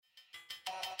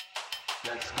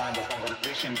That's kind of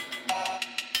conversation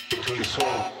between the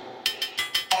soul.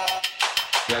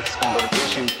 That's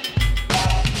conversation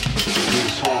between the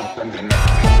soul and the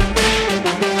mind.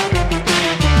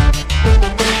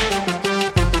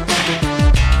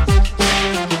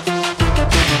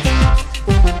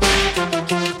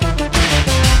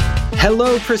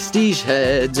 Hello, Prestige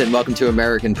heads, and welcome to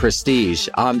American Prestige.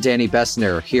 I'm Danny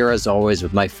Bessner, here as always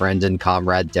with my friend and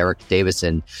comrade Derek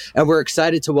Davison. And we're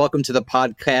excited to welcome to the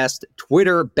podcast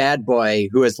Twitter bad boy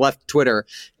who has left Twitter,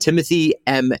 Timothy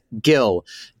M. Gill.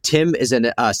 Tim is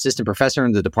an assistant professor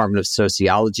in the Department of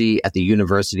Sociology at the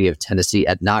University of Tennessee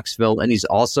at Knoxville, and he's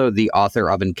also the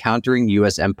author of Encountering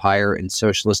U.S. Empire in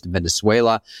Socialist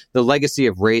Venezuela, The Legacy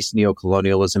of Race,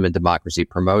 Neocolonialism, and Democracy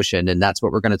Promotion. And that's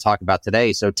what we're going to talk about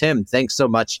today. So, Tim, thanks so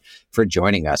much for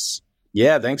joining us.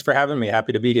 Yeah, thanks for having me.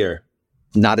 Happy to be here.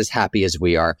 Not as happy as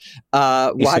we are.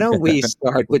 Why don't we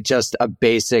start with just a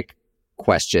basic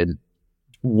question?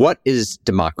 What is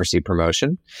democracy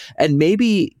promotion? And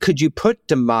maybe could you put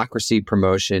democracy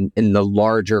promotion in the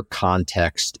larger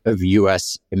context of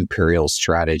U.S. imperial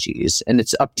strategies? And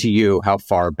it's up to you how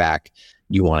far back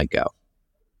you want to go.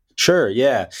 Sure,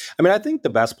 yeah. I mean, I think the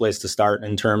best place to start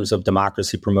in terms of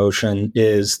democracy promotion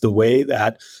is the way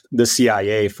that the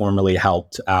CIA formally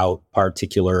helped out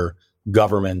particular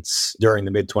governments during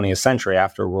the mid-20th century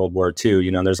after World War II.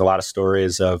 You know, there's a lot of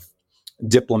stories of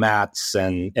diplomats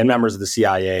and members of the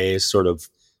CIA sort of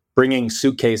bringing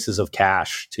suitcases of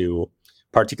cash to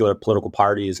particular political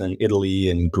parties in Italy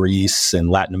and Greece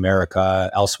and Latin America,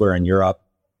 elsewhere in Europe,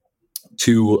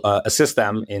 to assist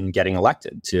them in getting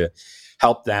elected, to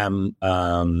help them,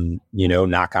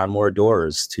 knock on more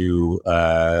doors, to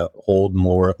hold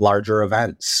more larger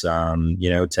events,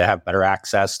 to have better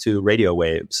access to radio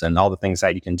waves and all the things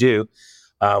that you can do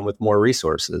with more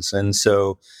resources. And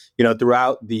so,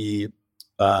 throughout the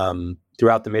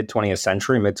mid 20th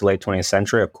century, mid to late 20th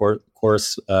century, of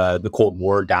course, the Cold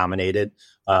War dominated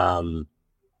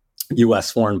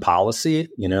U.S. foreign policy.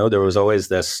 There was always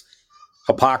this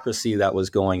hypocrisy that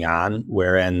was going on,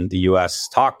 wherein the U.S.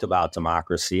 talked about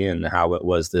democracy and how it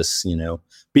was this,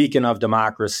 beacon of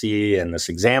democracy and this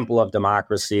example of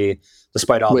democracy,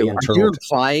 despite all the internal. Are you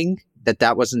implying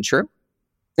that wasn't true?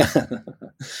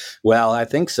 Well, I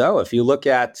think so. If you look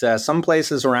at some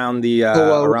places around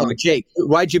the Jake,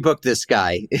 why'd you book this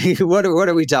guy? What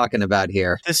are we talking about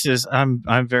here?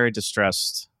 I'm very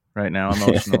distressed right now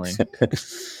emotionally.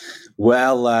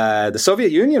 Well, the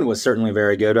Soviet Union was certainly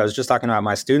very good. I was just talking about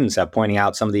my students at pointing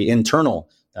out some of the internal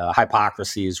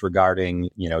hypocrisies regarding,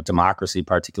 democracy,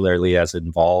 particularly as it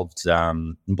involved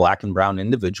Black and brown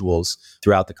individuals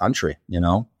throughout the country,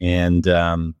 and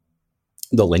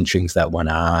the lynchings that went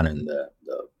on and the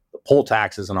poll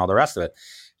taxes and all the rest of it.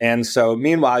 And so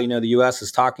meanwhile, the U.S.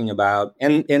 is talking about,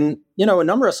 and a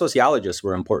number of sociologists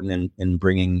were important in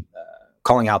bringing,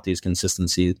 calling out these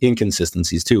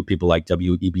inconsistencies too. People like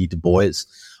W.E.B. Du Bois,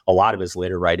 a lot of his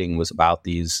later writing was about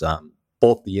these,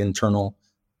 both the internal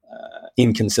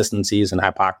inconsistencies and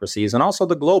hypocrisies and also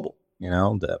the global,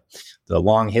 the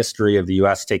long history of the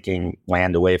U.S. taking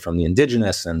land away from the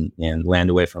indigenous and land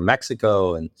away from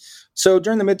Mexico. And so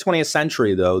during the mid-20th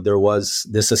century, though, there was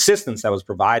this assistance that was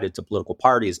provided to political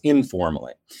parties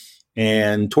informally.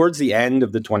 And towards the end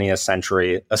of the 20th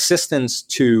century, assistance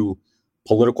to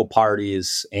political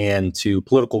parties and to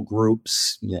political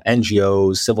groups,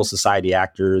 NGOs, civil society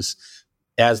actors,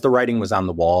 as the writing was on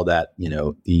the wall that,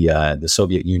 the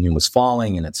Soviet Union was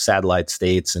falling and its satellite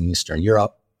states in Eastern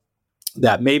Europe,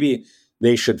 that maybe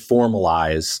they should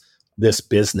formalize this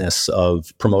business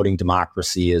of promoting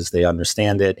democracy as they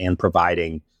understand it and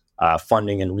providing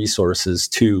funding and resources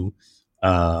to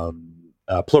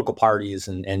political parties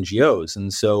and NGOs.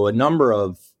 And so a number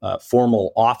of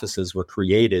formal offices were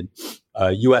created.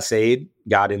 USAID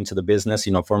got into the business,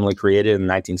 formally created in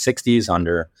the 1960s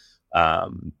under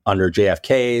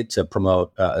JFK to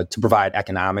provide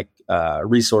economic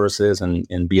resources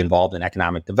and be involved in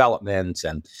economic development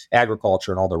and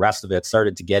agriculture and all the rest of it,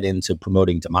 started to get into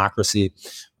promoting democracy.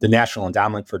 The National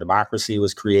Endowment for Democracy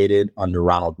was created under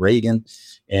Ronald Reagan,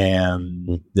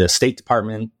 and the State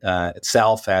Department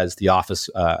itself has the Office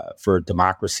for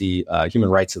Democracy, Human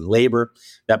Rights and Labor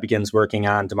that begins working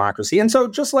on democracy. And so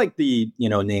just like the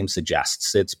name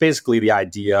suggests, it's basically the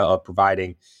idea of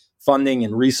providing funding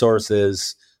and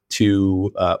resources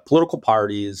to political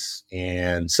parties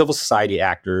and civil society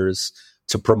actors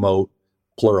to promote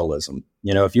pluralism.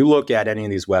 If you look at any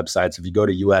of these websites, if you go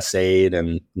to USAID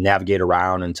and navigate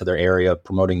around into their area of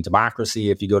promoting democracy,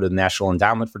 if you go to the National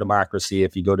Endowment for Democracy,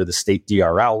 if you go to the State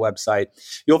DRL website,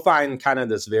 you'll find kind of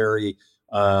this very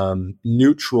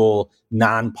neutral,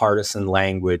 nonpartisan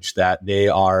language, that they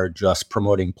are just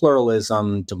promoting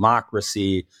pluralism,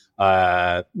 democracy,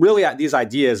 really these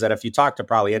ideas that if you talk to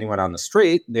probably anyone on the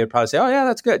street, they'd probably say, oh, yeah,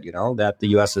 that's good, that the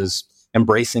U.S. is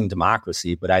embracing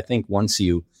democracy. But I think once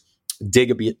you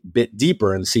dig a bit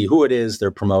deeper and see who it is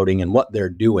they're promoting and what they're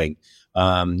doing,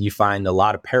 you find a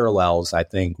lot of parallels, I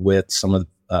think, with some of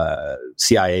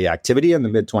CIA activity in the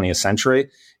mid 20th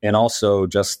century, and also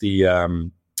just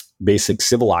the basic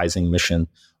civilizing mission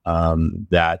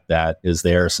that is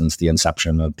there since the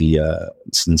inception of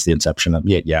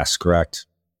yes, correct.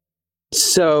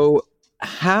 So,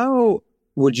 how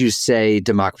would you say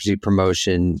democracy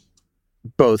promotion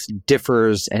both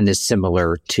differs and is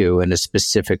similar to, in a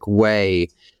specific way,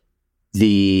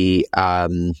 the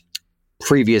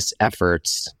previous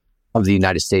efforts of the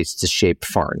United States to shape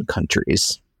foreign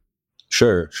countries?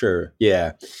 Sure.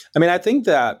 Yeah. I mean, I think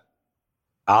that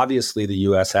obviously the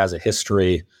U.S. has a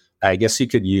history. I guess you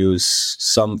could use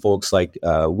some folks like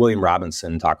William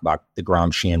Robinson talk about the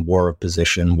Gramscian war of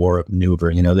position, war of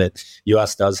maneuver, that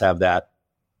U.S. does have that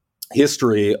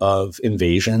history of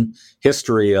invasion,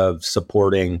 history of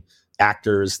supporting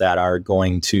actors that are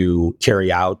going to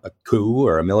carry out a coup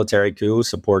or a military coup,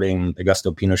 supporting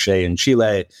Augusto Pinochet in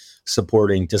Chile,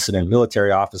 supporting dissident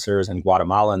military officers in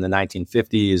Guatemala in the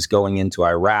 1950s, going into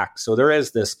Iraq. So there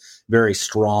is this very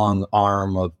strong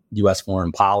arm of U.S.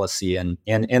 foreign policy. And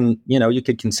you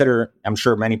could consider, I'm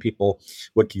sure many people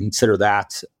would consider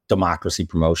that democracy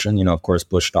promotion. Of course,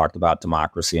 Bush talked about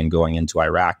democracy and going into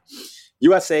Iraq.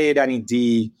 USAID,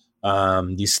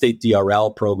 NED, these state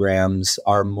DRL programs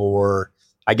are more,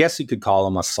 I guess you could call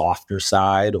them a softer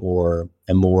side or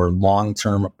a more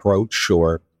long-term approach,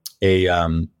 or a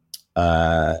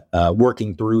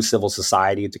working through civil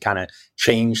society to kind of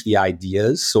change the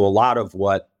ideas. So a lot of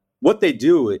what they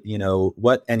do,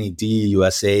 what NED,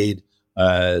 USAID,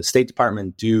 State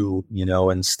Department do,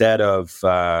 instead of,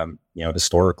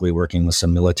 historically working with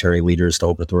some military leaders to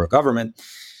overthrow a government,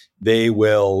 they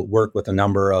will work with a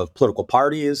number of political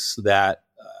parties that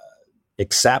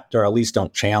accept or at least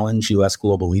don't challenge U.S.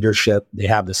 global leadership. They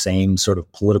have the same sort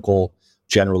of political,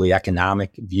 generally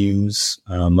economic views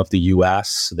of the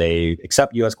U.S. They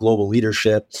accept U.S. global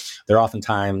leadership. They're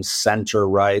oftentimes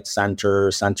center-right,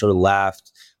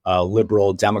 center-left,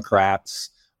 liberal Democrats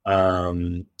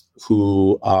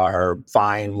who are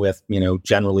fine with,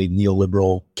 generally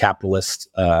neoliberal capitalist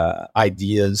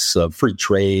ideas of free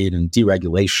trade and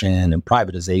deregulation and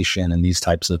privatization and these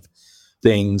types of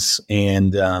things.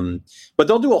 And but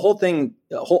they'll do a whole thing,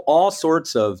 they'll have all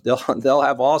sorts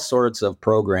of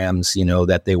programs,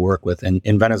 that they work with. And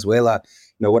in Venezuela,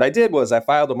 what I did was I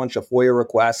filed a bunch of FOIA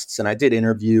requests and I did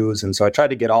interviews. And so I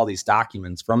tried to get all these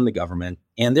documents from the government,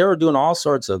 and they were doing all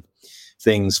sorts of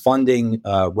things, funding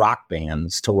rock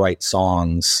bands to write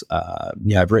songs.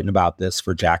 I've written about this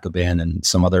for Jacobin, and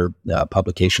some other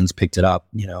publications picked it up.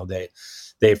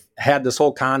 They've had this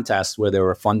whole contest where they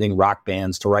were funding rock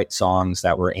bands to write songs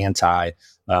that were anti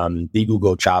the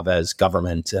Hugo Chavez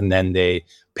government. And then they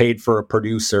paid for a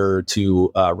producer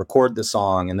to record the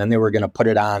song. And then they were going to put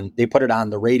it on. They put it on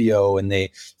the radio, and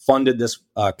they funded this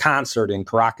concert in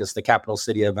Caracas, the capital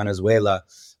city of Venezuela.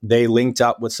 They linked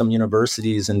up with some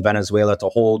universities in Venezuela to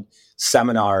hold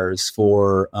seminars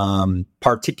for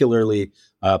particularly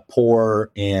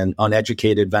poor and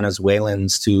uneducated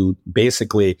Venezuelans, to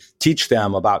basically teach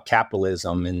them about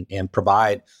capitalism and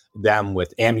provide them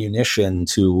with ammunition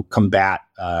to combat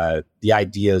the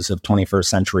ideas of 21st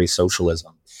century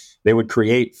socialism. They would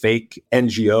create fake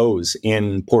NGOs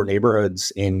in poor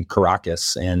neighborhoods in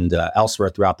Caracas and elsewhere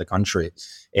throughout the country.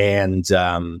 And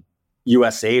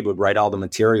USAID would write all the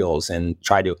materials and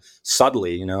try to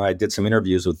subtly, I did some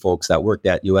interviews with folks that worked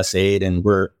at USAID and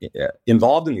were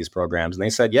involved in these programs. And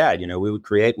they said, we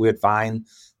would find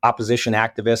opposition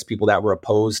activists, people that were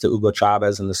opposed to Hugo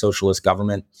Chavez and the socialist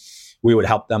government. We would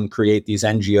help them create these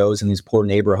NGOs in these poor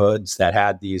neighborhoods that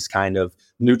had these kind of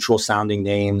neutral sounding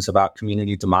names about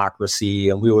community democracy.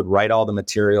 And we would write all the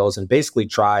materials and basically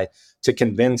try to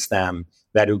convince them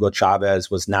that Hugo Chavez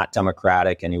was not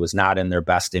democratic and he was not in their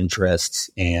best interests.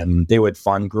 And they would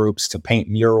fund groups to paint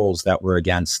murals that were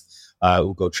against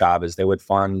Hugo Chavez. They would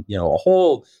fund, a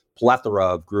whole plethora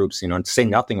of groups, to say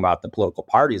nothing about the political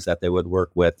parties that they would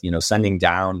work with, sending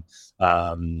down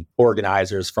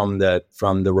organizers from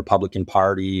the Republican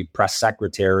Party, press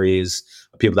secretaries,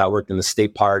 people that worked in the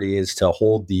state parties to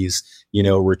hold these,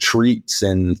 retreats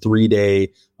and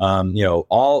 3-day,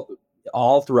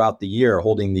 all throughout the year,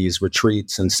 holding these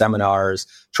retreats and seminars,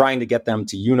 trying to get them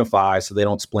to unify so they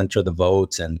don't splinter the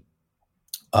vote. And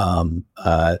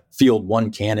field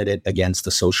one candidate against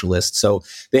the socialists. So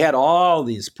they had all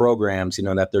these programs,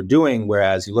 that they're doing,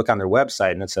 whereas you look on their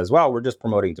website and it says, well, we're just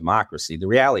promoting democracy. The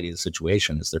reality of the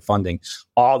situation is they're funding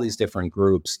all these different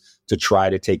groups to try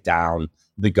to take down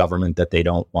the government that they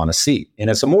don't want to see. And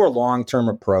it's a more long-term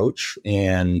approach.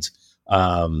 And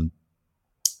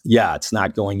it's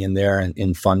not going in there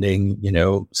and funding,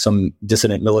 some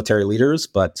dissident military leaders,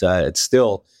 but it's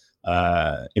still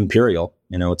imperial.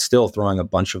 It's still throwing a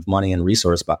bunch of money and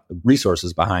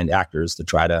resources behind actors to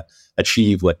try to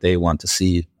achieve what they want to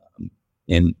see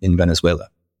in Venezuela.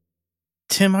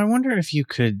 Tim, I wonder if you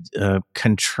could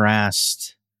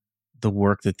contrast the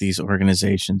work that these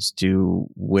organizations do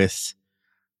with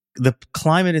the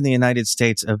climate in the United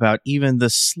States about even the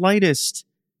slightest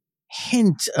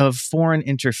hint of foreign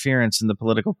interference in the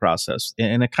political process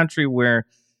in a country where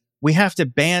we have to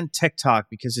ban TikTok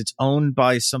because it's owned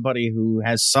by somebody who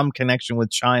has some connection with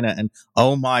China. And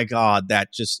oh my God,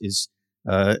 that just is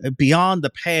beyond the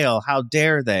pale. How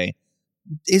dare they?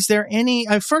 Is there any,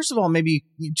 first of all, maybe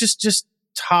just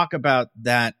talk about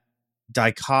that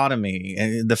dichotomy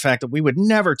and the fact that we would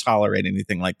never tolerate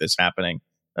anything like this happening.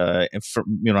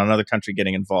 Another country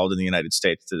getting involved in the United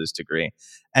States to this degree.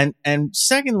 And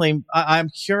secondly, I'm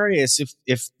curious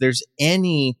if there's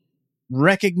any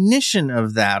recognition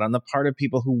of that on the part of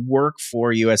people who work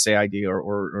for USAID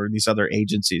or these other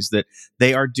agencies, that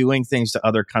they are doing things to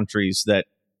other countries that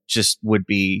just would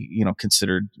be,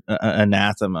 considered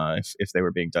anathema if they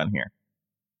were being done here.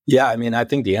 Yeah, I mean, I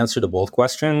think the answer to both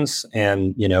questions,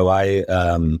 and I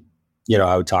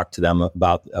would talk to them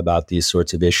about these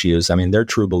sorts of issues. I mean, they're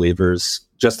true believers.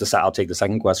 I'll take the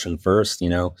second question first.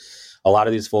 A lot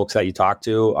of these folks that you talk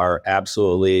to are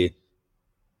absolutely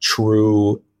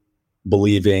true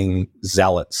believing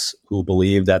zealots who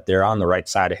believe that they're on the right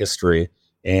side of history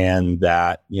and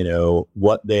that,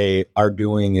 what they are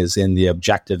doing is in the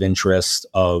objective interest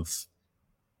of,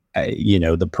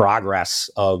 the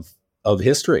progress of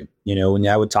history. When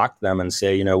I would talk to them and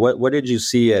say, what did you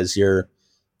see as your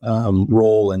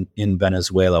role in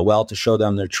Venezuela? Well, to show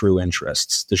them their true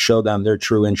interests,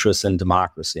 in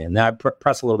democracy. And then I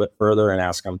press a little bit further and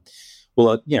ask them,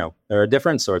 well, there are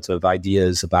different sorts of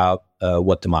ideas about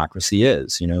what democracy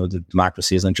is. The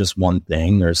democracy isn't just one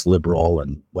thing. There's liberal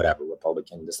and whatever,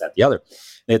 Republican, this, that, the other.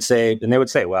 And they would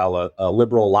say, well, a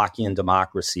liberal Lockean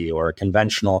democracy or a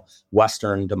conventional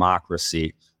Western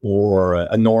democracy or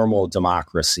a normal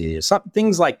democracy,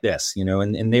 things like this,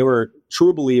 and they were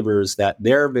true believers that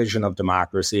their vision of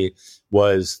democracy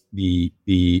was the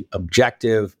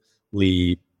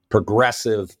objectively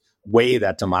progressive way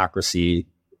that democracy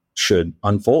should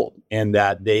unfold, and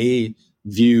that they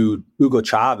viewed Hugo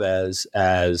Chavez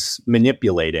as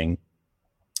manipulating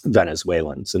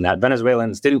Venezuelans, and that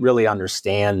Venezuelans didn't really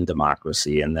understand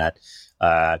democracy, and that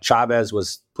Chavez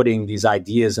was putting these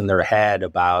ideas in their head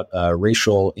about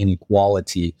racial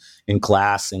inequality and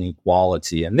class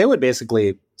inequality, and they would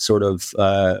basically sort of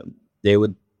they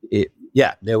would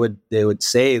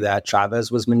say that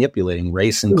Chavez was manipulating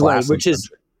race and class, which is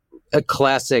a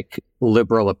classic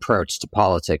liberal approach to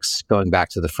politics, going back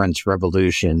to the French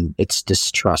Revolution. It's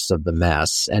distrust of the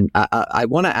mass. And I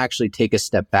want to actually take a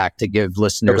step back to give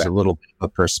listeners a little bit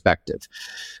of perspective.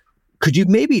 Could you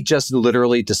maybe just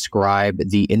literally describe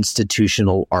the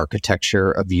institutional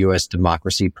architecture of U.S.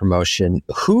 democracy promotion?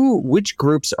 Which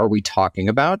groups are we talking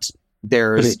about?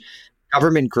 There's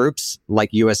government groups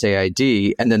like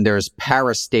USAID, and then there's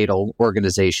parastatal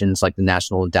organizations like the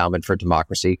National Endowment for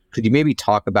Democracy. Could you maybe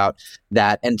talk about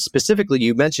that? And specifically,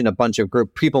 you mentioned a bunch of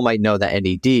groups. People might know the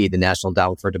NED, the National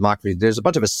Endowment for Democracy. There's a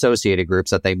bunch of associated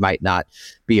groups that they might not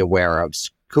be aware of.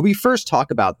 Could we first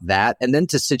talk about that? And then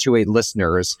to situate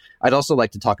listeners, I'd also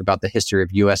like to talk about the history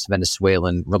of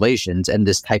U.S.-Venezuelan relations and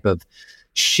this type of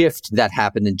shift that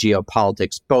happened in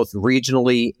geopolitics, both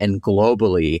regionally and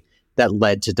globally, that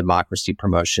led to democracy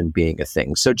promotion being a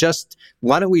thing. So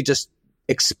why don't we just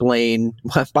explain,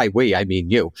 by we, I mean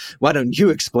you, why don't you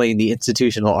explain the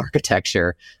institutional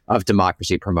architecture of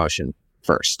democracy promotion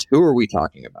first? Who are we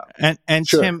talking about? And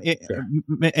sure, Tim, sure.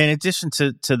 In addition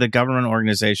to the government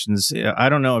organizations, I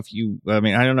don't know if you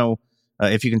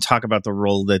can talk about the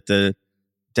role that the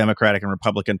Democratic and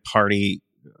Republican Party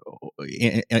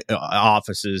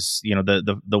offices,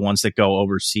 the ones that go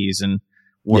overseas and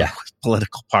work with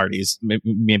political parties.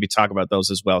 Maybe talk about those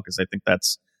as well, because I think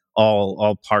that's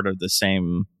all part of the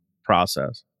same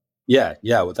process.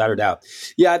 Yeah, without a doubt.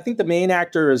 Yeah, I think the main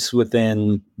actors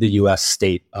within the U.S.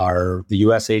 state are the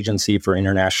U.S. Agency for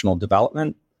International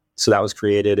Development. So that was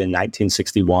created in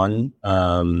 1961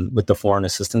 with the Foreign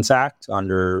Assistance Act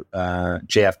under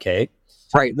JFK.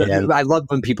 Right. And I love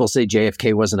when people say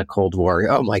JFK wasn't a Cold War.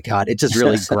 Oh my God. It just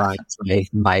really grinds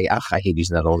I hate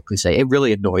using that old cliche. It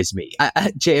really annoys me.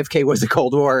 JFK was a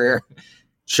Cold Warrior.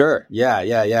 sure.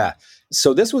 Yeah.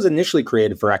 So this was initially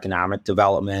created for economic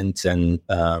development, and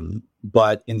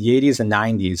but in the 80s and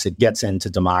 90s, it gets into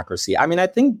democracy. I mean, I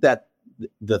think that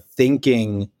the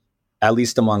thinking, at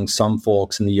least among some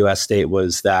folks in the U.S. state,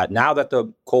 was that now that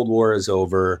the Cold War is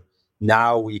over,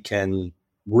 now we can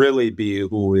really be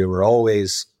who we were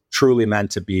always truly meant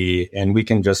to be, and we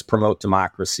can just promote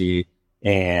democracy,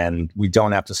 and we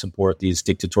don't have to support these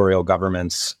dictatorial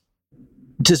governments.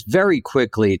 Just very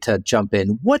quickly to jump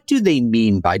in, what do they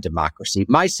mean by democracy?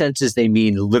 My sense is they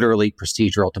mean literally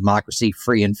procedural democracy,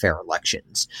 free and fair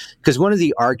elections. Because one of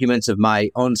the arguments of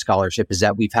my own scholarship is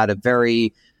that we've had a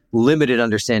very limited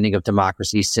understanding of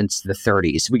democracy since the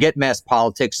 30s. We get mass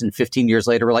politics, and 15 years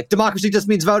later, we're like, democracy just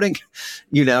means voting,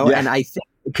 Yeah. And I think,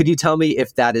 could you tell me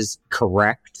if that is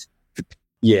correct?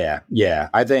 Yeah.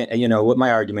 I think, what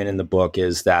my argument in the book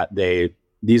is that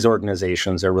these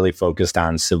organizations are really focused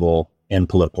on civil and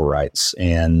political rights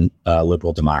and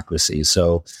liberal democracy.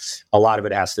 So a lot of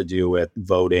it has to do with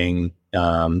voting.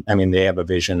 They have a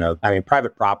vision of,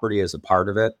 private property is a part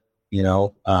of it,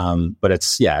 but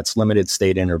it's limited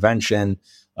state intervention.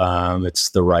 It's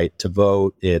the right to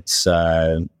vote. It's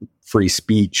free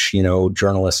speech,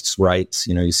 journalists' rights.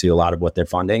 You see a lot of what they're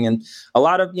funding, and a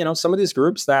lot of, some of these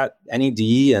groups that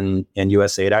NED and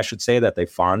USAID, I should say, that they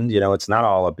fund, it's not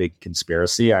all a big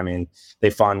conspiracy. I mean, they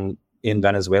fund in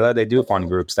Venezuela, they do fund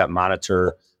groups that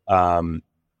monitor any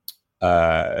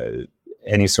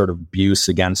sort of abuse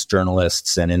against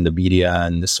journalists and in the media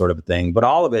and this sort of thing. But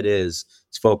all of it's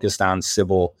focused on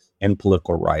civil and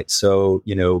political rights. So,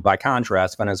 by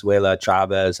contrast, Venezuela,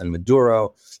 Chavez, and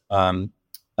Maduro,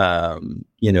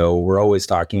 we're always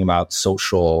talking about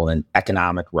social and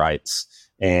economic rights,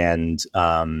 and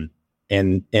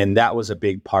that was a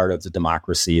big part of the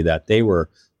democracy that they were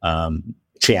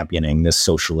championing, this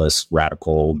socialist,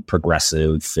 radical,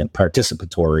 progressive, and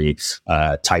participatory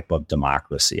type of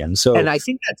democracy. And I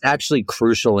think that's actually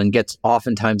crucial and gets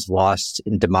oftentimes lost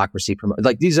in democracy.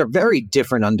 Like, these are very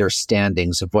different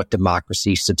understandings of what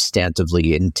democracy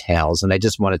substantively entails. And I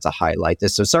just wanted to highlight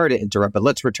this. So sorry to interrupt, but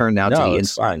let's return now to the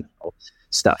institutional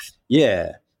stuff.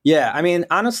 Yeah. I mean,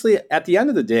 honestly, at the end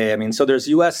of the day, so there's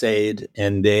USAID,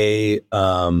 and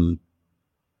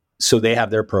so they have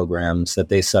their programs that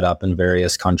they set up in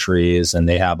various countries, and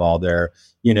they have all their,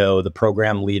 the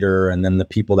program leader, and then the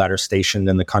people that are stationed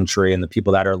in the country, and the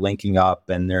people that are linking up,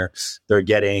 and they're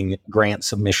getting grant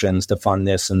submissions to fund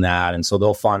this and that. And so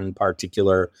they'll fund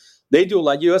they do a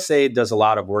lot. USAID does a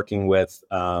lot of working with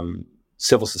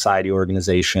civil society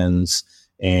organizations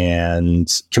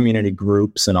and community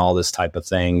groups and all this type of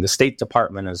thing. The State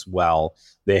Department as well.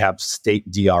 They have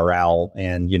state DRL,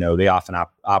 and, they often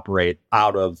operate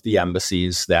out of the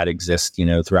embassies that exist,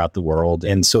 throughout the world.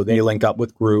 And so they link up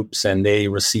with groups, and they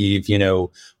receive,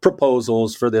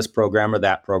 proposals for this program or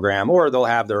that program, or they'll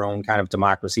have their own kind of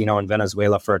democracy. In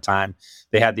Venezuela for a time,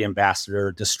 they had the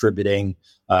ambassador distributing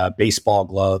baseball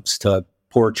gloves to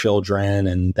poor children.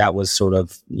 And that was sort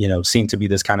of, seen to be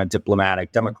this kind of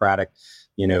diplomatic, democratic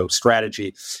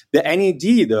strategy. The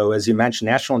NED, though, as you mentioned,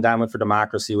 National Endowment for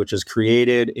Democracy, which was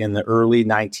created in the early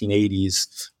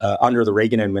 1980s under the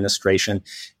Reagan administration,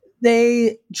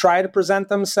 they try to present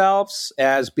themselves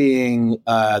as being,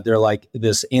 they're like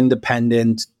this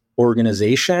independent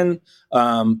organization,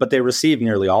 but they receive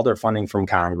nearly all their funding from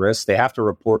Congress. They have to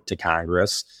report to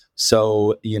Congress.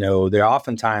 So, they're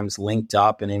oftentimes linked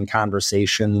up and in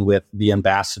conversation with the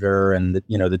ambassador and,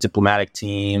 the diplomatic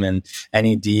team and NED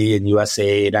and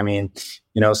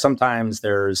USAID. Sometimes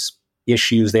there's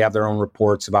issues. They have their own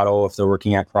reports about, if they're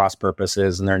working at cross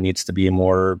purposes and there needs to be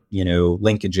more,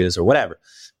 linkages or whatever.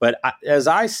 But as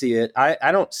I see it,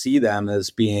 I don't see them as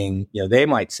being, they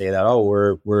might say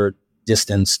that, we're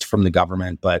distanced from the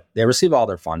government, but they receive all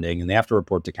their funding and they have to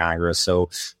report to Congress.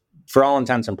 So for all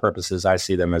intents and purposes, I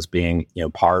see them as being,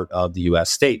 part of the U.S.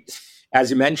 state. As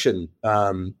you mentioned,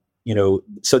 so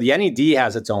the NED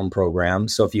has its own program.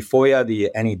 So if you FOIA the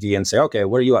NED and say, okay,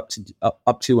 what are you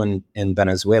up to in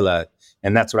Venezuela?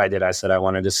 And that's what I did. I said I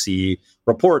wanted to see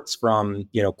reports from,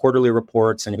 quarterly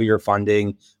reports and who you're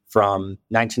funding from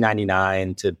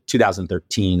 1999 to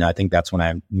 2013. I think that's when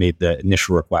I made the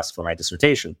initial request for my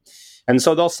dissertation. And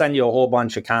so they'll send you a whole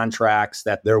bunch of contracts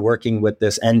that they're working with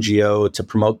this NGO to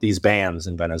promote these bans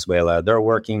in Venezuela. They're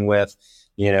working with,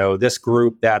 this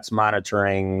group that's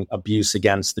monitoring abuse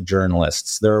against the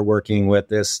journalists. They're working with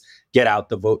this Get Out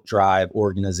the Vote Drive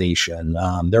organization.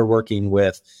 They're working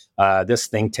with this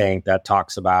think tank that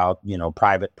talks about,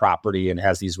 private property and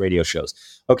has these radio shows.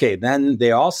 Okay, then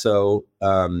they also,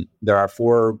 there are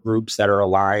 4 groups that are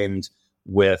aligned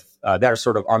with, that are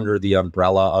sort of under the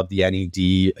umbrella of the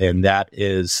NED, and that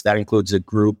includes a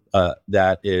group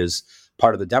that is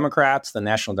part of the Democrats, the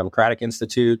National Democratic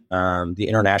Institute, the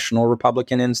International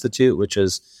Republican Institute, which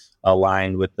is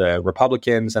aligned with the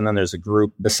Republicans. And then there's a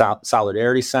group, the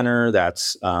Solidarity Center,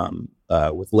 that's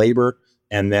with labor.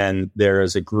 And then there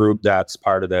is a group that's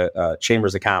part of the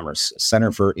Chambers of Commerce,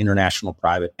 Center for International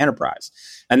Private Enterprise.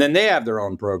 And then they have their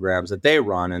own programs that they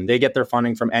run, and they get their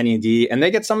funding from NED, and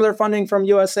they get some of their funding from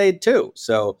USAID too.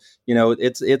 So,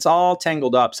 it's all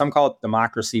tangled up. Some call it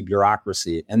democracy,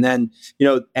 bureaucracy. And then,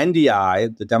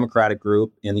 NDI, the Democratic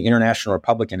group, and the International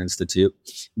Republican Institute,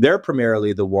 they're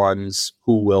primarily the ones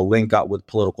who will link up with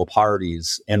political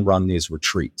parties and run these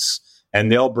retreats. And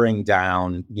they'll bring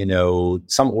down,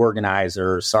 some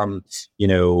organizer, some,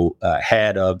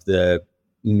 head of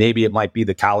maybe it might be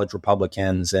the college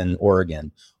Republicans in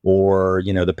Oregon, or,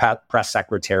 the press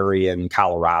secretary in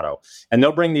Colorado. And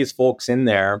they'll bring these folks in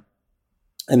there,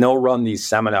 and they'll run these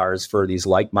seminars for these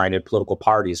like-minded political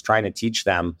parties, trying to teach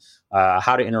them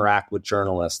how to interact with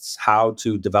journalists, how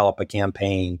to develop a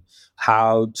campaign,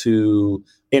 how to,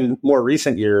 in more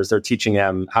recent years, they're teaching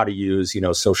them how to use,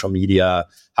 social media,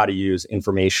 how to use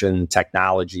information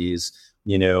technologies,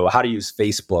 how to use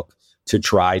Facebook to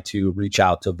try to reach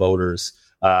out to voters,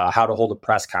 how to hold a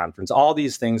press conference, all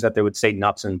these things that they would say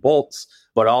nuts and bolts.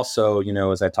 But also,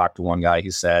 as I talked to one guy,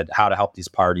 he said how to help these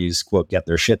parties, quote, get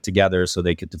their shit together so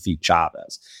they could defeat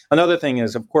Chavez. Another thing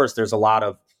is, of course, there's a lot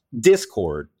of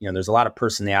discord. There's a lot of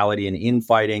personality and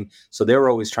infighting. So they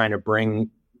were always trying to bring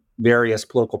various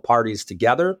political parties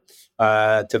together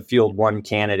to field one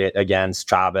candidate against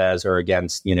Chavez or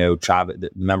against, Chavez,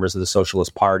 members of the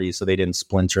Socialist Party, so they didn't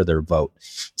splinter their vote.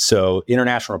 So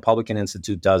International Republican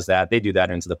Institute does that. They do that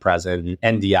into the president.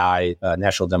 NDI,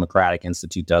 National Democratic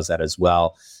Institute, does that as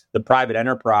well. The private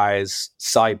enterprise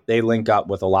site, they link up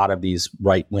with a lot of these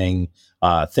right-wing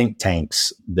think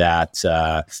tanks that,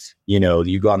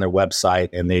 you go on their website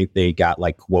and they got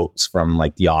like quotes from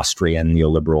like the Austrian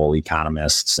neoliberal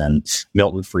economists and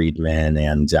Milton Friedman,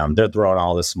 and they're throwing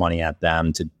all this money at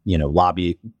them to,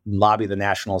 lobby the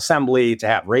National Assembly to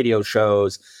have radio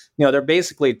shows. They're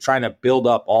basically trying to build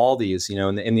up all these,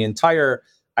 in the entire,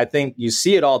 I think you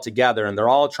see it all together, and they're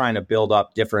all trying to build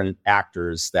up different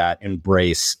actors that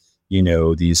embrace,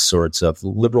 these sorts of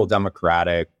liberal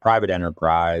democratic, private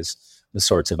enterprise, the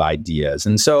sorts of ideas.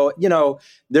 And so,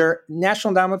 their National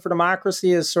Endowment for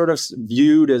Democracy is sort of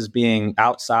viewed as being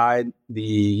outside the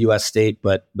U.S. state,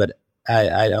 but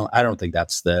I don't think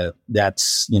that's they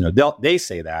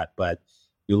say that, but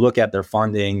you look at their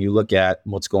funding, you look at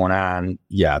what's going on.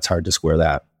 Yeah, it's hard to square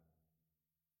that.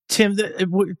 Tim,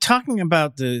 we're talking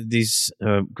about these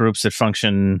groups that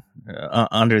function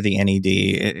under the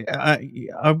NED.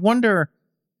 I wonder.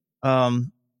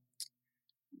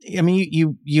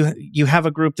 You have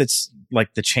a group that's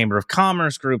like the Chamber of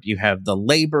Commerce group. You have the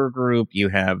Labor group. You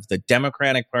have the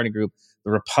Democratic Party group,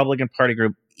 the Republican Party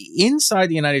group. Inside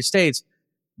the United States,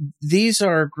 these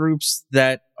are groups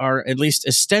that are at least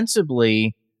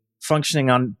ostensibly functioning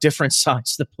on different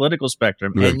sides of the political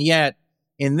spectrum, and yet,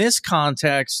 in this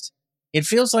context, it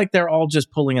feels like they're all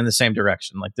just pulling in the same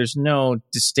direction. Like there's no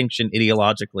distinction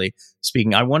ideologically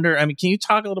speaking. I wonder, can you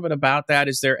talk a little bit about that?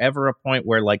 Is there ever a point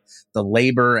where like the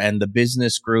labor and the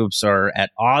business groups are at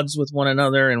odds with one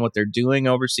another and what they're doing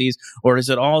overseas? Or is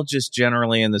it all just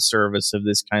generally in the service of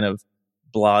this kind of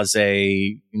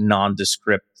blasé,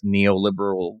 nondescript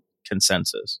neoliberal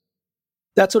consensus?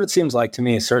 That's what it seems like to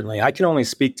me, certainly. I can only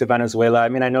speak to Venezuela. I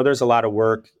know there's a lot of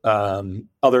work.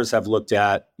 Others have looked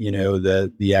at,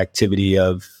 the activity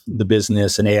of the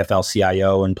business and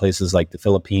AFL-CIO in places like the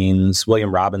Philippines.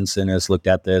 William Robinson has looked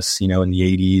at this, in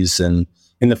the 80s and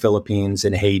in the Philippines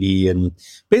and Haiti, and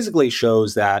basically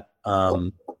shows that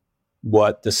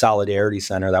what the Solidarity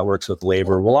Center that works with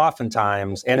labor will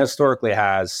oftentimes, and historically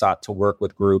has, sought to work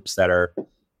with groups that are,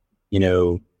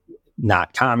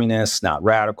 not communist, not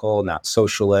radical, not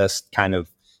socialist, kind of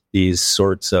these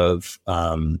sorts of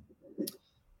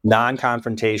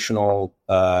non-confrontational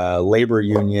labor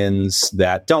unions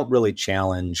that don't really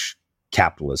challenge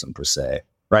capitalism per se,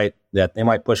 right? That they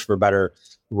might push for better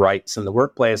rights in the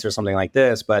workplace or something like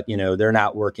this, but they're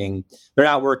not working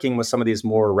with some of these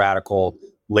more radical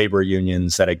labor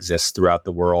unions that exist throughout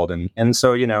the world. And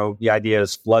so, the idea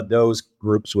is flood those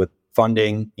groups with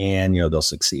funding and, they'll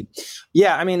succeed.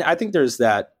 Yeah. I think there's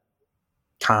that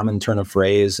common turn of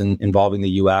phrase involving the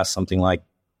U.S., something like,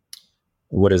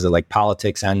 what is it, like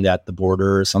politics end at the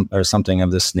border or something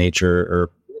of this nature,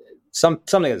 or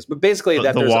something like this. But basically,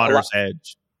 that the there's water's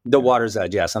edge. the water's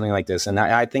edge, yeah, something like this. And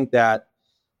I think that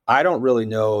I don't really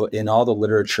know in all the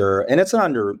literature, and it's an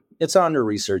under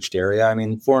researched area. I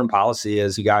mean, foreign policy,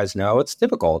 as you guys know, it's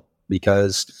difficult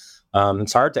because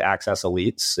it's hard to access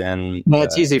elites, and Well,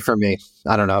 it's easy for me.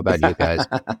 I don't know about you guys.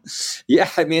 yeah,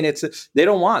 I mean, they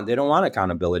don't want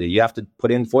accountability. You have to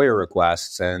put in FOIA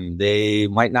requests, and they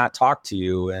might not talk to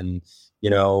you, and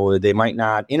they might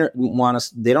not want us.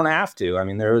 They don't have to. I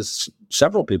mean, there was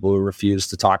several people who refused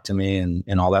to talk to me,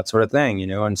 and all that sort of thing.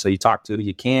 And so you talk to who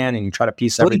you can, and you try to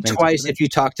piece everything twice if you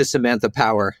talk to Samantha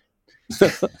Power.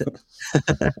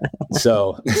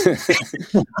 So,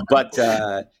 but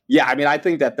yeah, I mean, I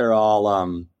think that they're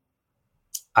all.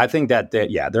 I think that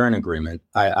they're in agreement.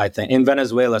 I think in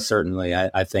Venezuela, certainly,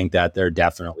 I think that they're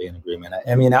definitely in agreement.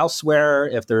 I mean, elsewhere,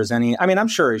 if there's any, I mean, I'm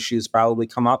sure issues probably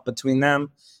come up between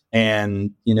them,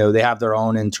 and they have their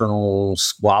own internal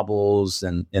squabbles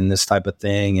and this type of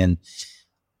thing. And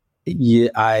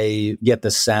I get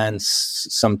the sense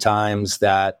sometimes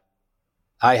that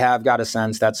I have got a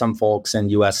sense that some folks in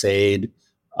USAID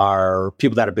are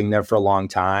people that have been there for a long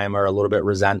time, are a little bit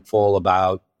resentful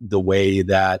about the way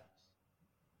that,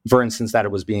 for instance, that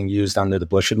it was being used under the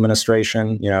Bush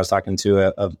administration. I was talking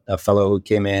to a fellow who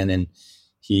came in, and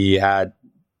he had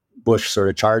Bush sort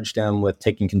of charged him with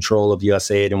taking control of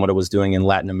USAID and what it was doing in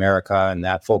Latin America, and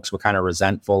that folks were kind of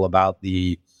resentful about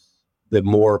the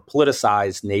more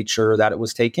politicized nature that it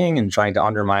was taking and trying to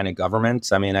undermine a government.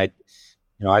 I mean,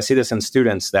 I see this in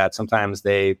students that sometimes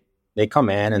they come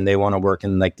in and they want to work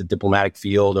in like the diplomatic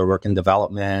field or work in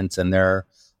development, and they're,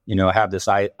 have this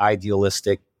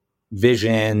idealistic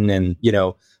vision, and,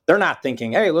 they're not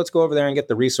thinking, hey, let's go over there and get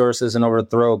the resources and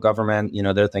overthrow government.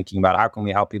 They're thinking about how can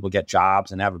we help people get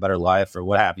jobs and have a better life or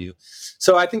what have you.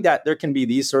 So I think that there can be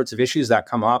these sorts of issues that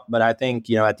come up. But I think,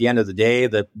 at the end of the day,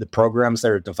 the programs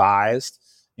that are devised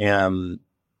and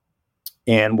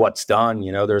what's done,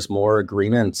 there's more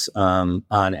agreements on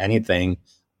anything.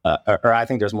 Or I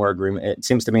think there's more agreement. It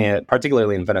seems to me,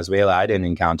 particularly in Venezuela, I didn't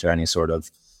encounter any sort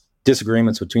of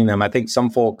disagreements between them. I think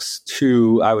some folks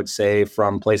too, I would say,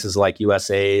 from places like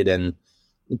USAID, and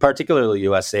particularly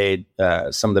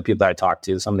USAID, some of the people that I talked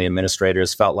to, some of the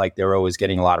administrators felt like they were always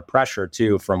getting a lot of pressure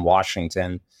too from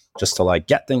Washington just to like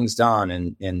get things done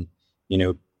and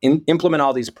implement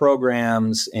all these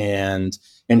programs and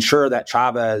ensure that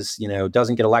Chavez,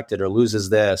 doesn't get elected or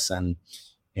loses this. And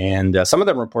some of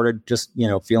them reported just,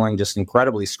 feeling just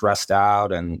incredibly stressed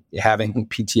out and having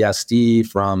PTSD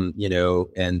from,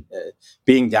 and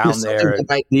being down there. That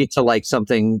might lead to like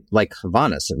something like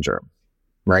Havana syndrome,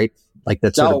 right? Like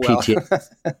that sort of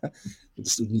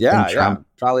PTSD. Yeah,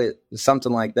 probably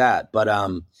something like that. But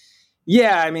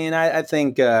yeah, I mean, I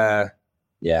think, they're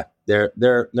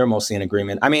mostly in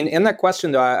agreement. I mean, in that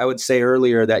question, though, I would say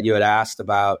earlier that you had asked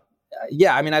about,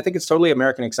 I mean, I think it's totally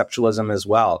American exceptionalism as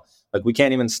well. Like, we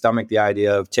can't even stomach the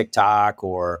idea of TikTok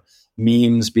or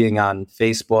memes being on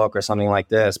Facebook or something like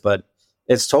this, but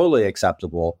it's totally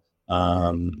acceptable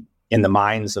in the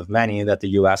minds of many that the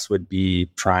U.S. would be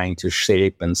trying to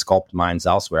shape and sculpt minds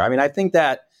elsewhere. I mean, I think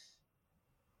that,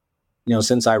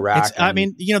 since Iraq...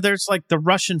 there's like the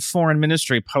Russian foreign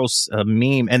ministry posts a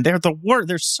meme, and they're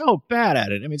they're so bad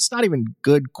at it. I mean, it's not even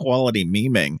good quality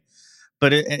memeing.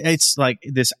 But it's like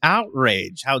this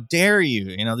outrage. How dare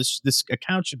you? This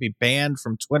account should be banned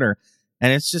from Twitter.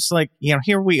 And it's just like,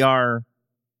 here we are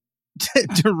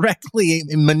directly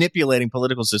manipulating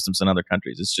political systems in other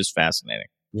countries. It's just fascinating.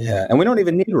 Yeah. And we don't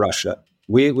even need Russia.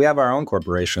 We have our own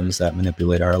corporations that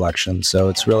manipulate our elections. So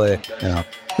it's really,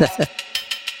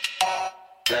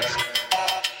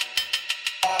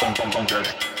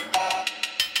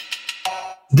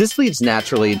 This leads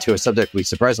naturally into a subject we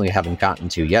surprisingly haven't gotten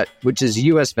to yet, which is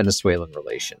U.S.-Venezuelan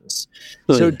relations.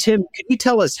 So, Tim, can you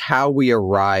tell us how we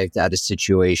arrived at a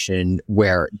situation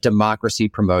where democracy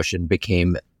promotion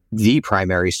became the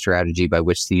primary strategy by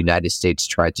which the United States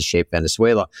tried to shape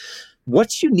Venezuela?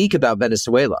 What's unique about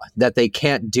Venezuela that they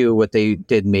can't do what they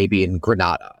did maybe in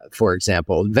Grenada, for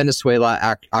example?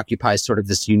 Venezuela occupies sort of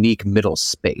this unique middle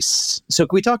space. So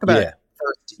can we talk about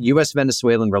first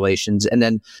U.S.-Venezuelan relations and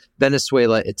then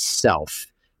Venezuela itself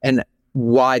and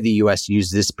why the U.S.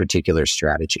 used this particular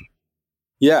strategy?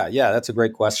 Yeah, that's a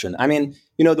great question. I mean,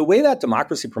 the way that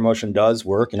democracy promotion does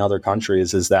work in other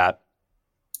countries is that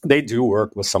they do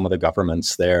work with some of the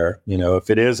governments there.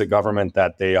 If it is a government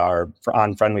that they are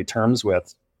on friendly terms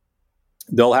with,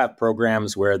 they'll have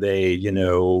programs where they,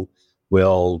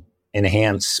 will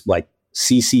enhance like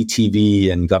CCTV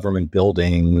in government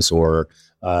buildings or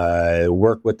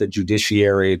work with the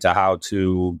judiciary to how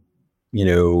to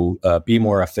be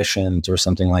more efficient or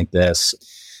something like this.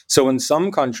 So in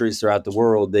some countries throughout the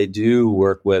world, they do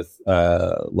work with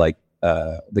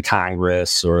the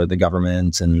Congress or the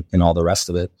government and all the rest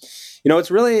of it.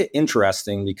 It's really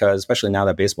interesting because, especially now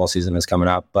that baseball season is coming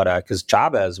up, but because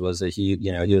Chavez he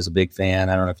was a big fan.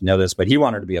 I don't know if you know this, but he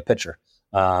wanted to be a pitcher.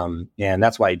 And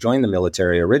that's why he joined the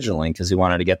military originally, because he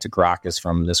wanted to get to Caracas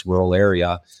from this rural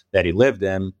area that he lived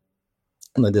in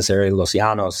this area, Los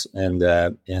Llanos,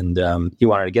 and he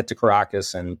wanted to get to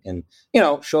Caracas and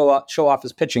show off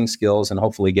his pitching skills and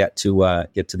hopefully get to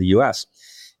the U.S.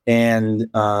 And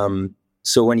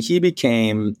so when he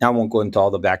became, I won't go into all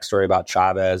the backstory about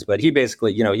Chavez, but he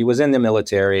basically, he was in the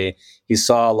military. He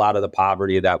saw a lot of the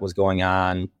poverty that was going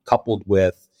on, coupled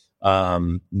with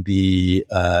the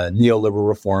neoliberal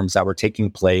reforms that were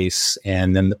taking place.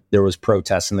 And then there was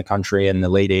protests in the country in the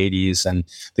late 80s, and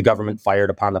the government fired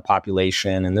upon the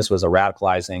population. And this was a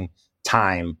radicalizing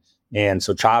time. And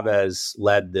so Chavez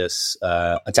led this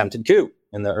attempted coup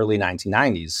in the early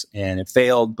 1990s, and it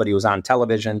failed, but he was on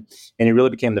television, and he really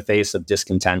became the face of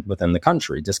discontent within the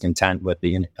country, discontent with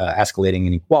the escalating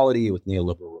inequality, with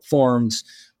neoliberal reforms,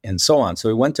 and so on. So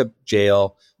he went to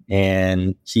jail,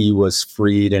 and he was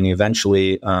freed, and he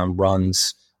eventually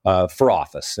runs for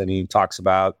office. And he talks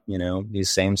about, these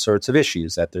same sorts of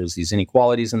issues, that there's these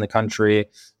inequalities in the country.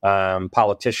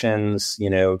 Politicians,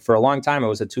 for a long time, it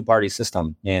was a two-party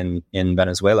system in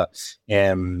Venezuela.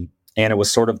 And it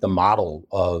was sort of the model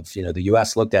of, the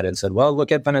U.S. looked at it and said, well,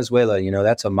 look at Venezuela,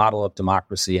 that's a model of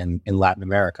democracy in Latin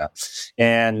America.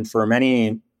 And for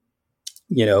many,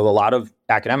 a lot of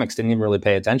academics didn't even really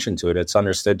pay attention to it. It's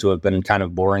understood to have been kind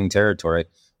of boring territory,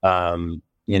 from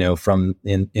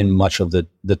in much of the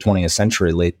 20th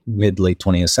century, mid-late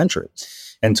 20th century,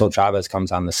 until Chavez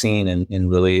comes on the scene and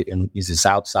he's this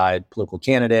outside political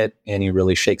candidate, and he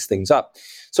really shakes things up.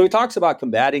 So he talks about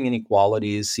combating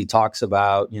inequalities. He talks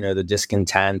about, the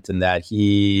discontent, and that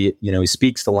he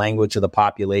speaks the language of the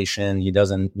population. He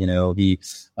doesn't, he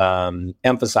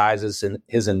emphasizes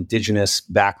his indigenous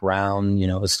background.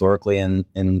 Historically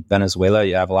in Venezuela,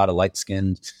 you have a lot of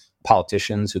light-skinned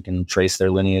politicians who can trace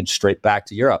their lineage straight back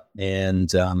to Europe,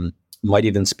 and might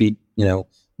even speak,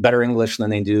 better English than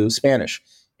they do Spanish.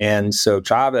 And so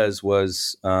Chavez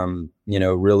was,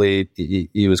 really,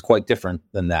 he was quite different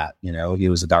than that. He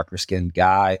was a darker skinned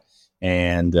guy,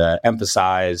 and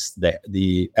emphasized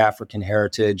the African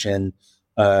heritage and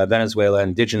Venezuela,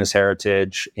 indigenous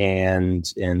heritage, and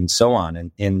so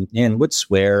on, and would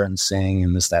swear and sing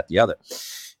and this, that, the other.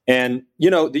 And,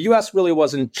 the U.S. really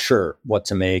wasn't sure what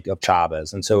to make of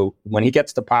Chavez. And so when he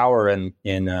gets to power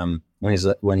when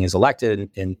he's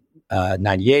elected in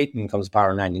 98 and comes to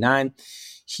power in 99,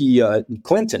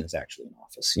 Clinton is actually in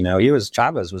office.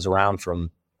 Chavez was around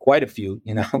from quite a few,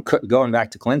 going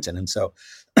back to Clinton. And so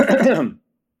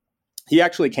he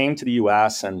actually came to the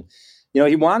U.S. and,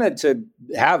 he wanted to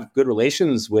have good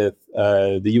relations with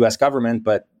the U.S. government,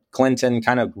 but Clinton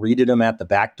kind of greeted him at the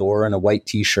back door in a white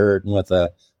T-shirt and with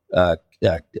a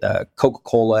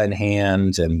Coca-Cola in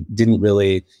hand, and didn't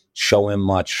really show him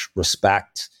much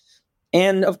respect.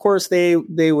 And of course, they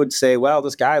would say, well,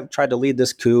 this guy tried to lead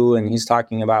this coup, and he's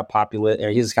talking about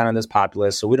he's kind of this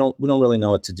populist, so we don't really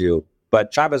know what to do.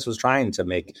 But Chavez was trying to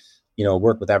make,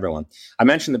 work with everyone. I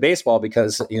mentioned the baseball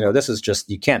because, this is just,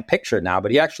 you can't picture it now,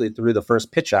 but he actually threw the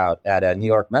first pitch out at a New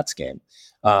York Mets game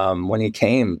when he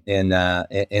came in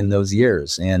those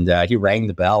years. And he rang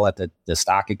the bell at the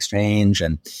stock exchange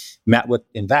and met with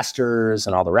investors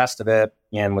and all the rest of it,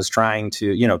 and was trying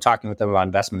to, talking with them about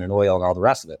investment in oil and all the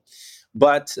rest of it.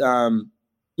 But,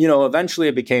 eventually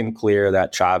it became clear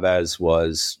that Chavez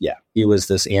he was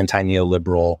this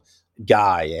anti-neoliberal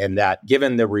guy, and that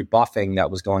given the rebuffing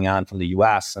that was going on from the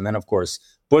U.S., and then, of course,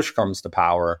 Bush comes to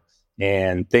power,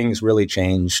 and things really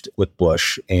changed with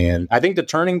Bush. And I think the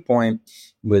turning point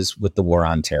was with the war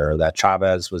on terror, that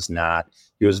Chavez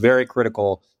he was very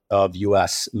critical of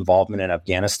U.S. involvement in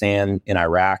Afghanistan, in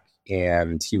Iraq,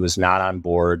 and he was not on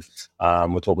board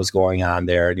with what was going on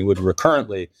there. And he would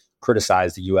recurrently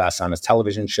criticize the U.S. on his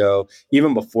television show.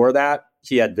 Even before that,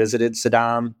 he had visited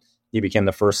Saddam. He became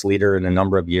the first leader in a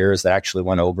number of years that actually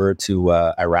went over to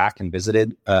Iraq and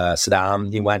visited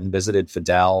Saddam. He went and visited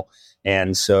Fidel.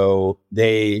 And so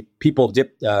people,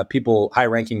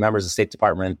 high-ranking members of the State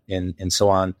Department and so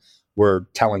on, were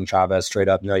telling Chavez straight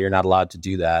up, no, you're not allowed to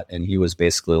do that. And he was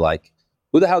basically like,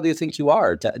 who the hell do you think you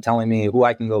are, telling me who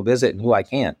I can go visit and who I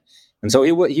can't? And so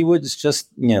he was just,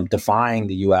 defying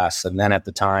the U.S. And then at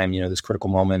the time, this critical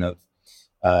moment of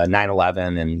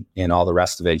 9/11 and all the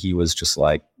rest of it, he was just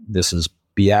like, this is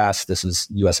BS. This is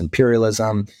U.S.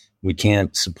 imperialism. We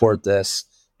can't support this.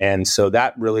 And so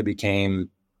that really became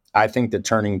I think, the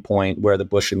turning point where the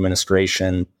Bush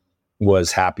administration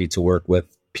was happy to work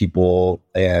with people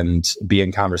and be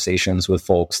in conversations with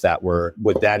folks that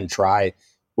would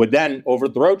then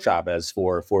overthrow Chavez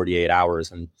for 48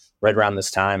 hours, and right around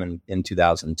this time in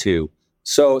 2002.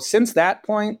 So since that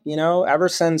point, ever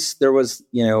since there was,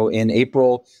 in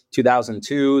April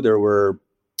 2002, there were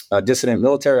dissident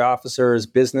military officers,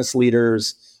 business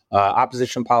leaders,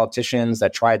 opposition politicians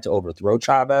that tried to overthrow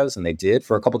Chavez, and they did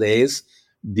for a couple of days.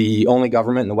 The only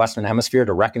government in the Western Hemisphere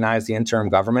to recognize the interim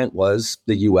government was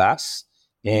the U.S.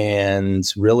 And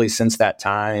really, since that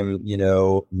time,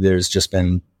 there's just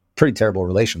been pretty terrible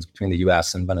relations between the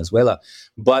U.S. and Venezuela.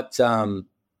 But as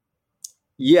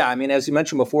you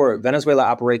mentioned before, Venezuela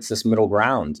operates this middle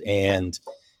ground, and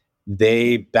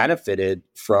they benefited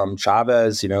from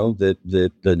Chavez.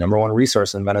 The number one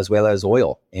resource in Venezuela is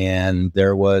oil, and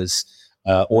there was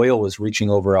oil was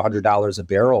reaching over $100 a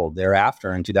barrel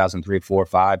thereafter in 2003, 4,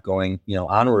 5, going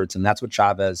onwards, and that's what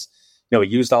Chavez. He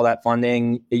used all that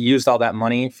funding. He used all that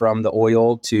money from the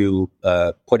oil to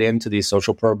put into these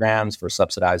social programs for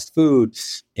subsidized food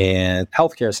and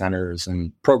healthcare centers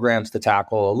and programs to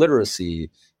tackle illiteracy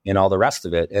and all the rest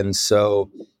of it. And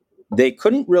so they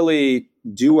couldn't really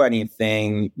do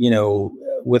anything,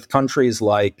 with countries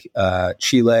like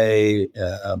Chile,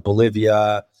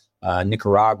 Bolivia,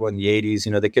 Nicaragua in the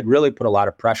 80s. They could really put a lot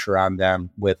of pressure on them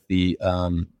with the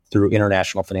through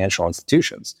international financial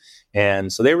institutions.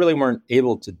 And so they really weren't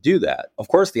able to do that. Of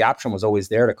course, the option was always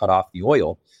there to cut off the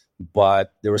oil,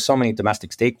 but there were so many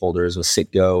domestic stakeholders with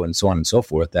Citgo and so on and so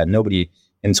forth that nobody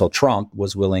until Trump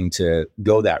was willing to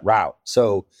go that route.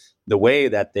 So the way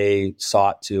that they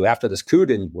sought to, after this coup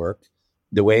didn't work,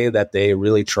 the way that they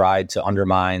really tried to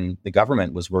undermine the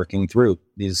government was working through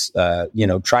these,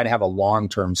 try to have a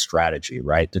long-term strategy,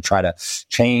 right? To try to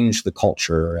change the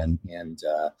culture and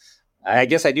I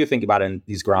guess I do think about it in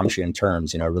these Gramscian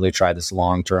terms, really try this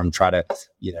long term, try to,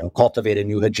 cultivate a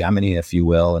new hegemony, if you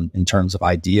will, in terms of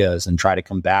ideas, and try to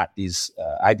combat these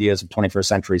ideas of 21st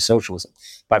century socialism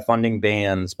by funding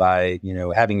bans, by,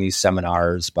 having these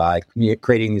seminars, by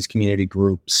creating these community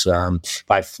groups,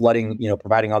 by flooding,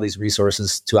 providing all these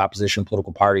resources to opposition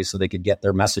political parties so they could get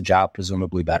their message out,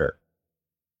 presumably better.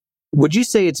 Would you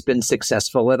say it's been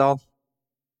successful at all?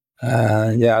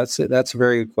 That's a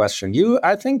very good question.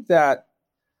 I think that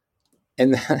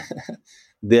in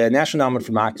the National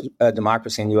Endowment for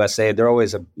Democracy in USA, they're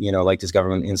always, like these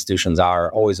government institutions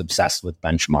are always obsessed with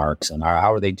benchmarks and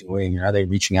how are they doing? Are they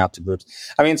reaching out to groups?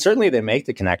 I mean, certainly they make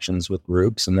the connections with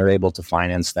groups and they're able to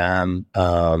finance them.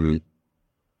 I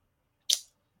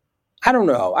don't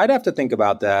know. I'd have to think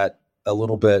about that a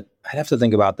little bit. I'd have to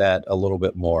think about that a little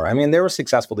bit more. I mean, they were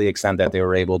successful to the extent that they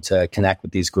were able to connect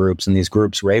with these groups, and these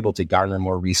groups were able to garner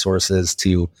more resources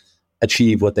to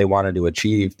achieve what they wanted to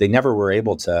achieve. They never were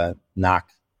able to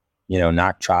knock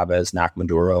Chavez, knock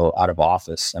Maduro out of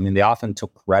office. I mean, they often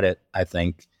took credit, I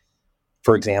think.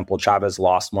 For example, Chavez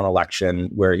lost one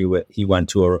election where he went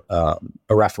to a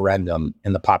referendum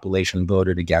and the population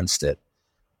voted against it.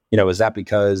 Is that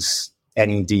because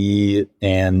NED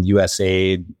and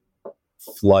USAID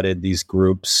flooded these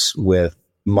groups with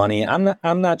money?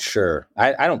 I'm not sure.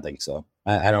 I don't think so.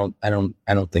 I don't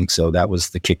think so. That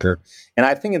was the kicker. And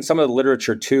I think in some of the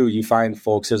literature too, you find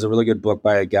folks. There's a really good book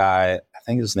by a guy. I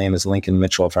think his name is Lincoln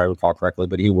Mitchell, if I recall correctly.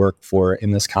 But he worked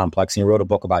in this complex. And he wrote a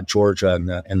book about Georgia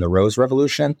and the Rose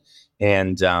Revolution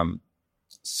and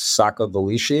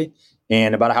Saakashvili,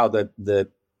 and about how the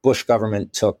Bush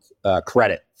government took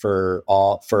credit for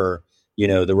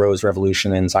the Rose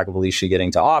Revolution and Saakashvili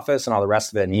getting to office and all the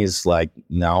rest of it. And he's like,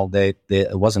 no,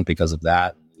 it wasn't because of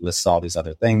that. He lists all these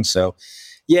other things. So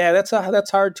yeah,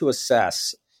 that's hard to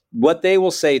assess. What they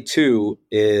will say too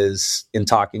is, in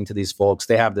talking to these folks,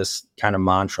 they have this kind of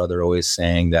mantra. They're always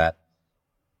saying that,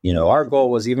 our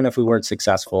goal was, even if we weren't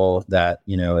successful, that,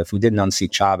 if we didn't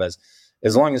unseat Chavez,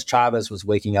 as long as Chavez was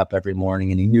waking up every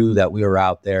morning and he knew that we were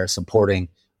out there supporting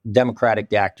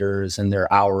Democratic actors in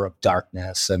their hour of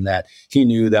darkness, and that he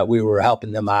knew that we were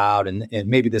helping them out, and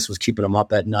maybe this was keeping them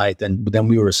up at night, then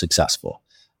we were successful.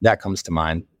 That comes to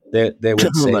mind. They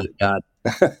would say, my God.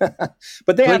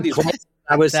 But they have these.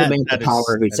 I was assuming the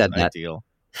power who said that. Ideal.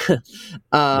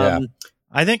 Yeah.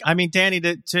 I think. I mean, Danny.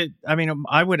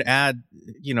 I would add.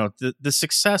 The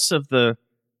success of the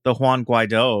Juan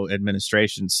Guaido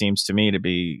administration seems to me to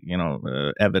be,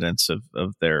 evidence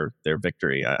of their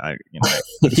victory.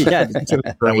 Yeah,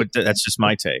 that's just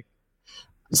my take.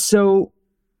 So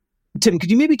Tim,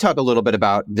 could you maybe talk a little bit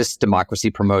about this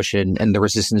democracy promotion and the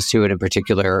resistance to it in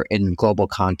particular in global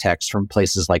context from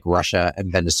places like Russia and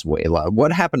Venezuela?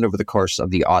 What happened over the course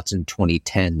of the aughts and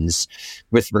 2010s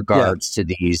with regards to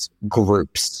these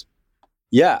groups?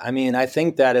 Yeah, I mean, I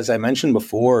think that, as I mentioned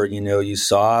before, you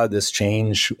saw this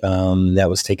change that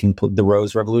was taking the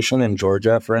Rose Revolution in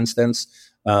Georgia, for instance.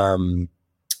 I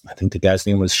think the guy's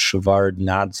name was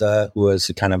Shevardnadze, who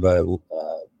was kind of a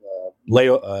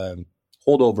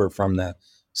holdover from the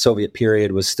Soviet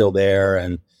period, was still there,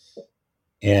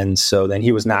 and so then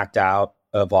he was knocked out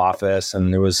of office,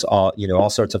 and there was all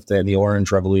sorts of the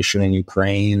Orange Revolution in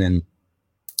Ukraine, and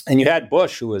you had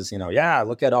Bush, who was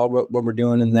look at all what we're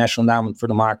doing in the National Endowment for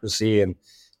Democracy, and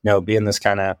being this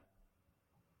kind of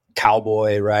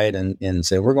cowboy, right, and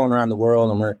say we're going around the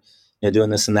world and we're doing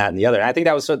this and that and the other. And I think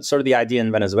that was sort of the idea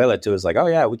in Venezuela too. Is like, oh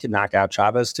yeah, we could knock out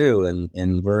Chavez too,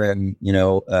 and we're in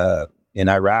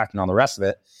Iraq and all the rest of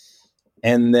it.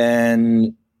 And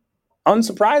then,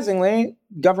 unsurprisingly,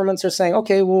 governments are saying,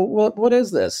 okay, well, what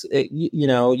is this?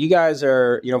 You guys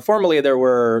are, formerly there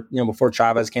were, before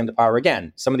Chavez came to power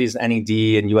again, some of these NED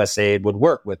and USAID would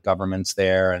work with governments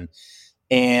there,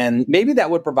 and maybe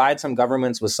that would provide some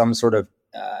governments with some sort of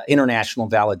international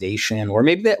validation, or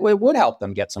maybe that it would help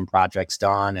them get some projects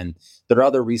done. And there are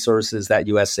other resources that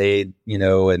USAID,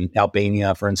 in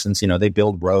Albania, for instance, they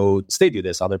build roads, they do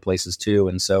this other places too.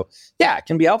 And so, yeah, it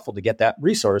can be helpful to get that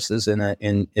resources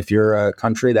in if you're a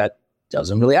country that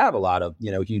doesn't really have a lot of,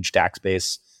 huge tax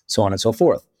base, so on and so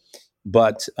forth.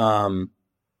 But I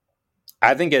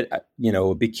think it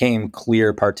became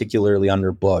clear, particularly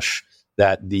under Bush,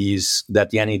 that the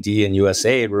NED and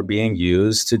USAID were being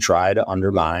used to try to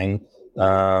undermine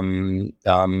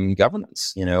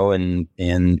governments, and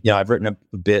I've written a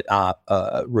bit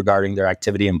regarding their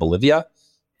activity in Bolivia,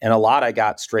 and a lot I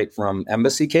got straight from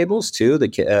embassy cables too.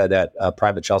 That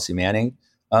Private Chelsea Manning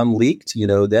leaked.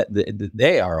 That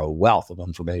they are a wealth of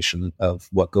information of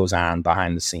what goes on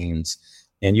behind the scenes.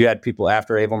 And you had people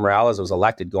after Evo Morales was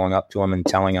elected going up to him and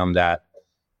telling him that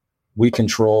we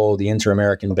control the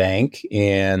Inter-American Bank,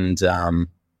 and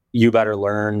you better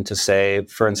learn to say,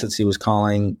 for instance, he was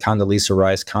calling Condoleezza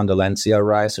Rice Condolencia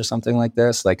Rice or something like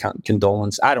this, like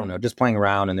condolence. I don't know, just playing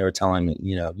around. And they were telling me,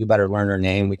 you better learn her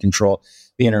name. We control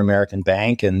the Inter-American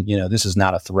Bank, and, this is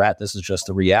not a threat. This is just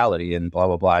the reality, and blah,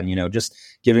 blah, blah. And, just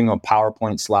giving them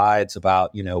PowerPoint slides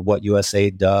about, what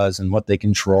USAID does and what they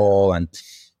control. And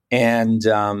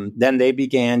then they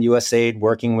began, USAID,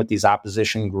 working with these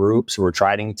opposition groups who were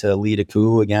trying to lead a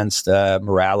coup against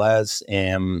Morales.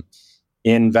 And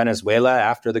in Venezuela,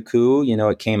 after the coup,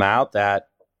 it came out that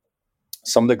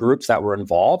some of the groups that were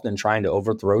involved in trying to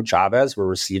overthrow Chavez were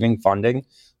receiving funding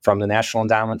from the National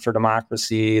Endowment for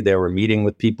Democracy. They were meeting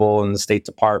with people in the State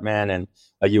Department and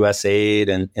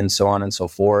USAID and so on and so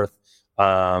forth.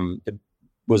 It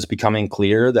was becoming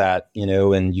clear that,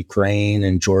 in Ukraine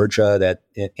and Georgia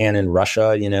and in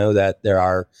Russia,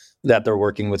 that they're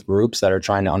working with groups that are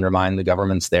trying to undermine the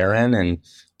governments therein. And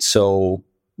so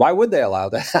why would they allow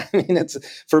that? I mean, it's,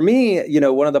 for me,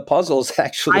 one of the puzzles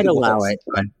actually. I'd allow it,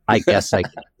 but I guess I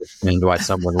can understand why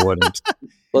someone wouldn't.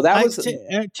 Well, that was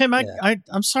Tim.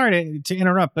 I'm sorry to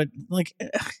interrupt, but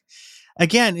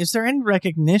again, is there any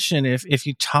recognition if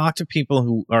you talk to people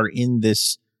who are in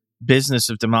this business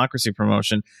of democracy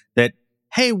promotion that,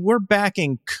 hey, we're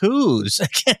backing coups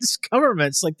against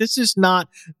governments? Like, this is not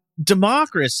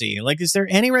democracy. Like, is there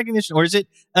any recognition, or is it,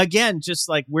 again, just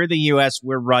like we're the US,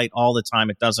 we're right all the time,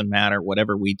 it doesn't matter,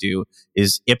 whatever we do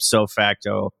is ipso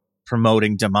facto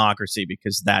promoting democracy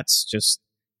because that's just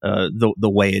the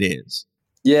way it is?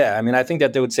 Yeah, I mean, I think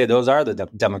that they would say those are the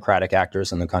democratic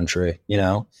actors in the country,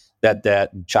 that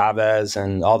Chavez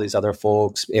and all these other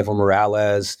folks, Evo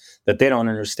Morales, that they don't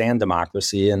understand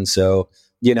democracy. And so,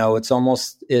 it's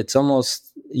almost,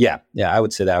 yeah, I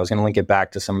would say that. I was going to link it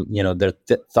back to some, their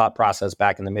thought process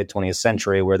back in the mid 20th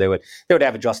century, where they would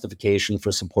have a justification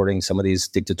for supporting some of these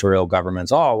dictatorial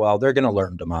governments. Oh, well, they're going to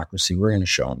learn democracy. We're going to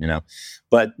show them,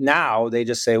 But now they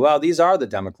just say, well, these are the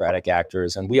democratic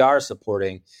actors, and we are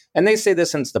supporting. And they say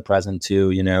this since the present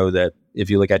too, that if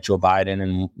you look at Joe Biden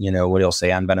and, what he'll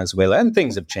say on Venezuela, and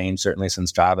things have changed certainly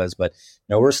since Chavez, but,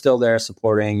 we're still there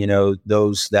supporting,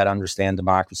 those that understand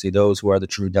democracy, those who are the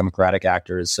true democratic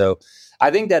actors. So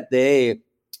I think that they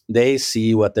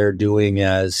see what they're doing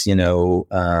as, I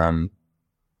don't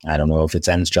know if it's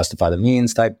ends justify the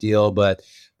means type deal, but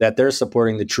that they're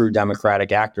supporting the true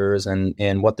democratic actors,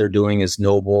 and what they're doing is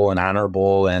noble and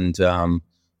honorable and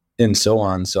so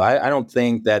on. So I don't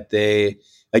think that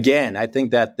I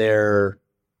think that they're,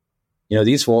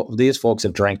 these folks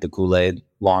have drank the Kool-Aid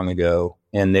long ago,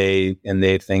 and they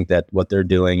think that what they're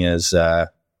doing is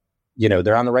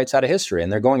they're on the right side of history,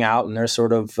 and they're going out and they're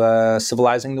sort of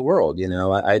civilizing the world.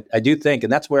 I do think,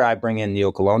 and that's where I bring in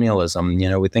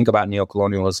neocolonialism. We think about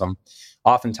neocolonialism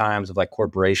oftentimes of like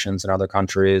corporations in other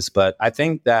countries, but I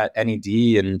think that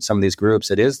NED and some of these groups,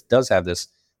 does have this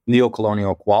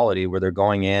neocolonial quality where they're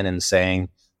going in and saying,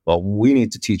 well, we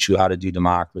need to teach you how to do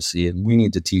democracy, and we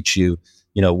need to teach you,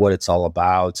 what it's all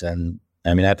about. And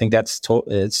I mean, I think that's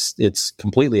it's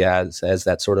completely has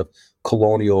that sort of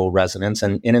colonial resonance.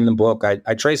 And in the book,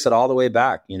 I trace it all the way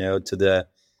back,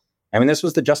 this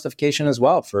was the justification as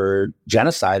well for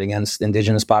genocide against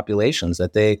indigenous populations,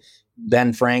 that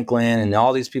Ben Franklin and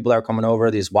all these people that are coming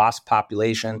over, these WASP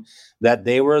population, that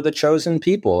they were the chosen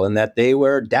people and that they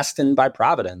were destined by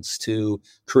Providence to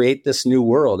create this new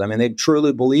world. I mean, they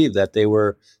truly believe that they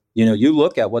were, you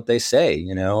look at what they say,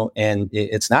 and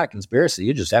it's not a conspiracy.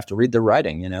 You just have to read the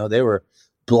writing. They were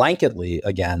blanketly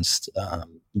against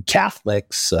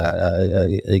Catholics,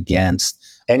 against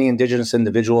any indigenous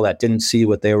individual that didn't see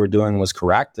what they were doing was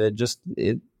correct.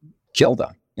 It killed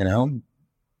them,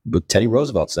 But Teddy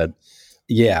Roosevelt said,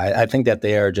 yeah, I think that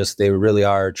they really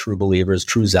are true believers,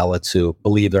 true zealots who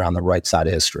believe they're on the right side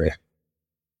of history.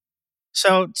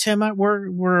 So, Tim,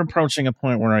 we're approaching a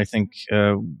point where I think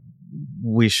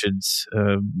we should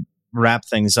wrap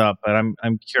things up. But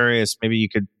I'm curious, maybe you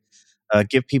could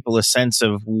give people a sense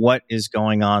of what is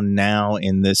going on now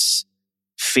in this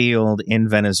field in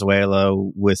Venezuela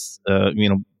with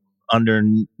under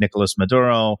Nicolas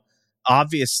Maduro.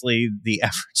 Obviously, the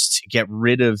efforts to get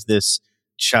rid of this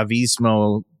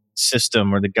Chavismo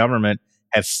system or the government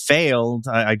have failed.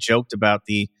 I joked about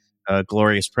the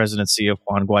glorious presidency of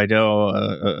Juan Guaido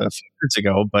a few years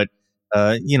ago, but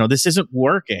this isn't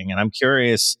working. And I'm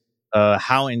curious,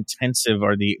 how intensive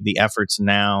are the efforts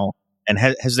now? And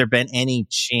has there been any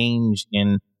change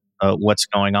in what's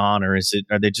going on, or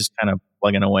are they just kind of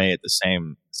plugging away at the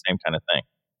same kind of thing?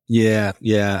 Yeah.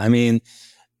 I mean,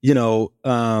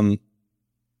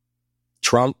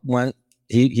 Trump went.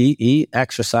 He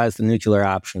exercised the nuclear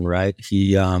option, right?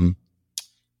 He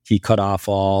cut off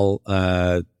all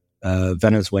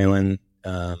Venezuelan,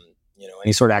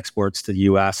 any sort of exports to the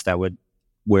U.S.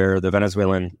 where the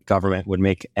Venezuelan government would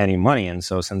make any money. And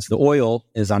so, since the oil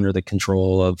is under the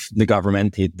control of the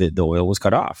government, the oil was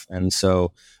cut off. And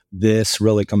so, this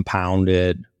really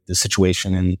compounded the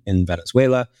situation in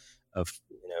Venezuela. Of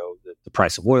the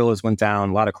price of oil has went down,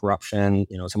 a lot of corruption.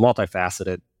 It's a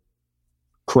multifaceted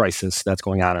crisis that's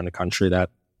going on in the country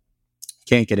that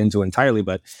can't get into entirely,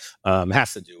 but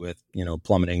has to do with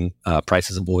plummeting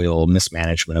prices of oil,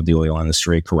 mismanagement of the oil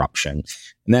industry, corruption,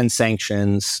 and then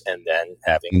sanctions, and then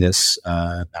having this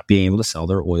not being able to sell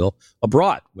their oil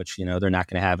abroad, which they're not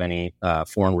going to have any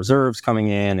foreign reserves coming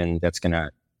in, and that's going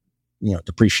to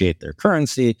depreciate their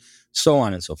currency, so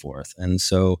on and so forth. And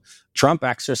so Trump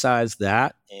exercised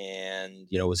that, and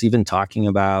was even talking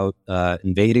about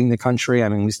invading the country. I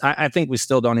mean, I think we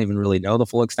still don't even really know the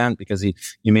full extent, because you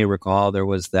may recall there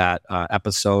was that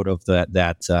episode of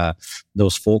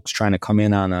those folks trying to come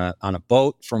in on a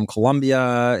boat from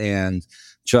Colombia, and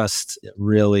just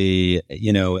really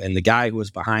and the guy who was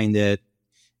behind it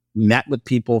met with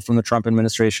people from the Trump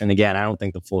administration. Again, I don't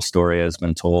think the full story has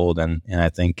been told, and I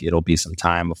think it'll be some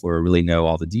time before we really know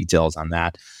all the details on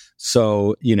that.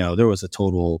 So, there was a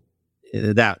total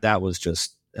that was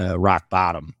just rock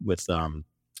bottom with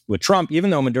Trump, even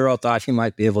though Maduro thought he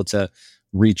might be able to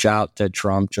reach out to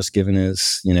Trump, just given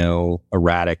his,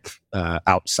 erratic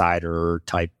outsider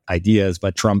type ideas.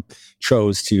 But Trump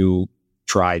chose to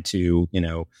try to,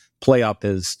 play up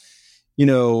his, he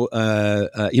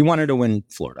wanted to win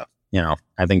Florida.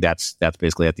 I think that's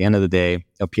basically, at the end of the day,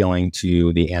 appealing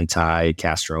to the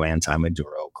anti-Castro,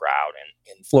 anti-Maduro crowd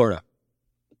in Florida,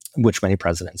 which many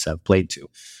presidents have played to.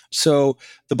 So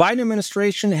the Biden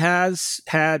administration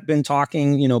had been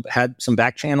talking, had some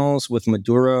back channels with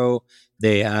Maduro.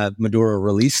 Maduro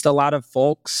released a lot of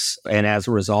folks, and as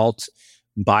a result,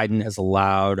 Biden has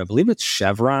allowed, I believe it's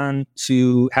Chevron,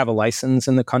 to have a license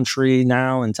in the country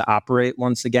now and to operate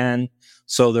once again.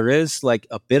 So there is like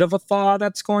a bit of a thaw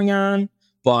that's going on,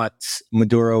 but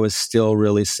Maduro is still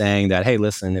really saying that, hey,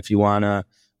 listen, if you want to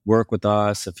work with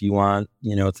us, if you want,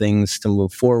 things to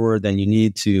move forward, then you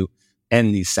need to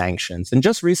end these sanctions. And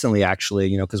just recently,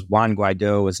 actually, because Juan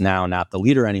Guaido is now not the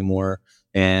leader anymore,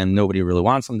 and nobody really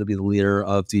wants him to be the leader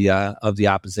of the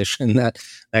opposition. That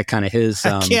kind of his.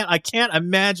 I can't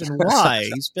imagine why.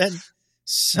 He's been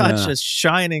such a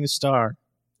shining star.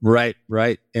 Right.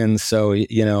 And so,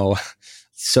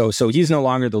 So he's no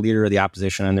longer the leader of the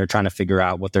opposition, and they're trying to figure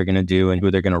out what they're going to do and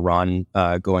who they're going to run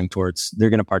going towards.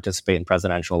 They're going to participate in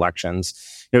presidential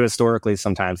elections. Historically,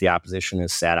 sometimes the opposition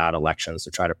has sat out elections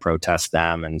to try to protest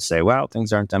them and say, well,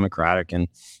 things aren't democratic. And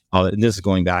this is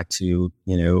going back to,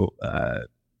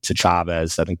 to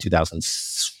Chavez, I think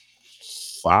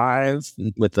 2005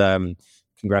 with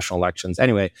congressional elections.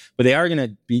 Anyway, but they are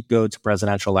going to go to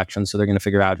presidential elections. So they're going to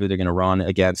figure out who they're going to run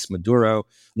against Maduro.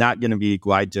 Not going to be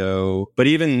Guaido, but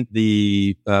even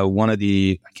the one of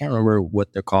the, I can't remember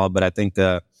what they're called, but I think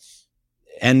the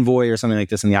envoy or something like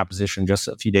this in the opposition just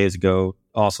a few days ago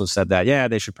also said that, yeah,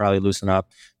 they should probably loosen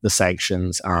up the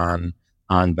sanctions on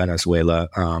Venezuela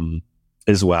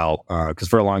as well. Because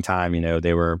for a long time,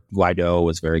 Guaido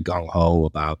was very gung-ho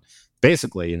about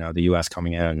basically, the U.S.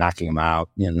 coming in and knocking him out,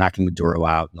 knocking Maduro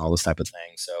out and all this type of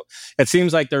thing. So it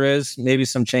seems like there is maybe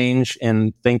some change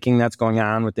in thinking that's going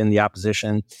on within the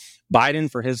opposition.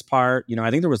 Biden, for his part, I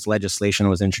think there was legislation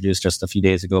that was introduced just a few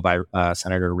days ago by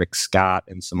Senator Rick Scott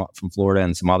and some from Florida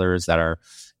and some others that are,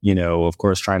 of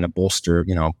course, trying to bolster,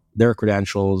 their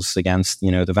credentials against,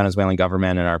 the Venezuelan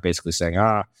government and are basically saying,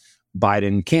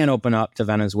 Biden can't open up to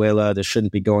Venezuela. This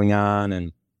shouldn't be going on.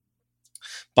 And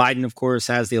Biden, of course,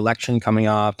 has the election coming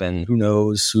up, and who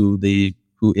knows who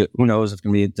knows if it's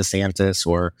going to be DeSantis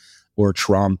or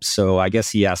Trump. So I guess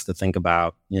he has to think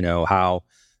about,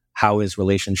 how his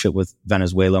relationship with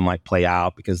Venezuela might play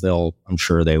out, because I'm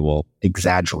sure they will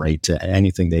exaggerate to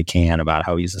anything they can about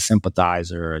how he's a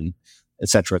sympathizer and et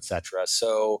cetera, et cetera.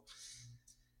 So,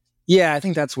 yeah, I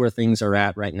think that's where things are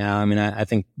at right now. I mean, I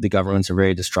think the governments are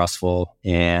very distrustful.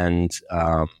 And,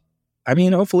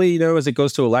 hopefully, as it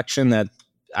goes to election, that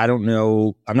I don't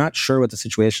know, I'm not sure what the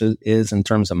situation is in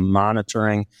terms of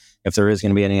monitoring, if there is going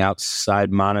to be any outside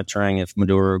monitoring, if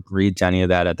Maduro agreed to any of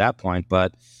that at that point.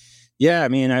 But yeah,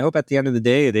 I hope at the end of the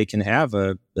day, they can have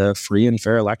a free and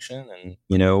fair election and,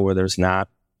 where there's not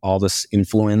all this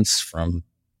influence from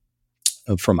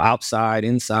outside,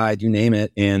 inside, you name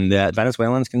it, and that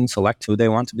Venezuelans can select who they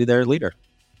want to be their leader.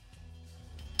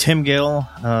 Tim Gill,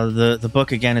 the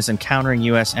book again is Encountering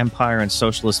U.S. Empire and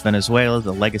Socialist Venezuela,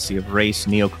 The Legacy of Race,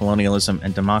 Neocolonialism,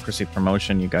 and Democracy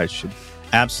Promotion. You guys should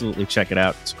absolutely check it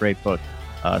out. It's a great book.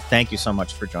 Thank you so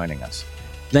much for joining us.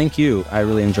 Thank you. I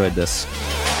really enjoyed this.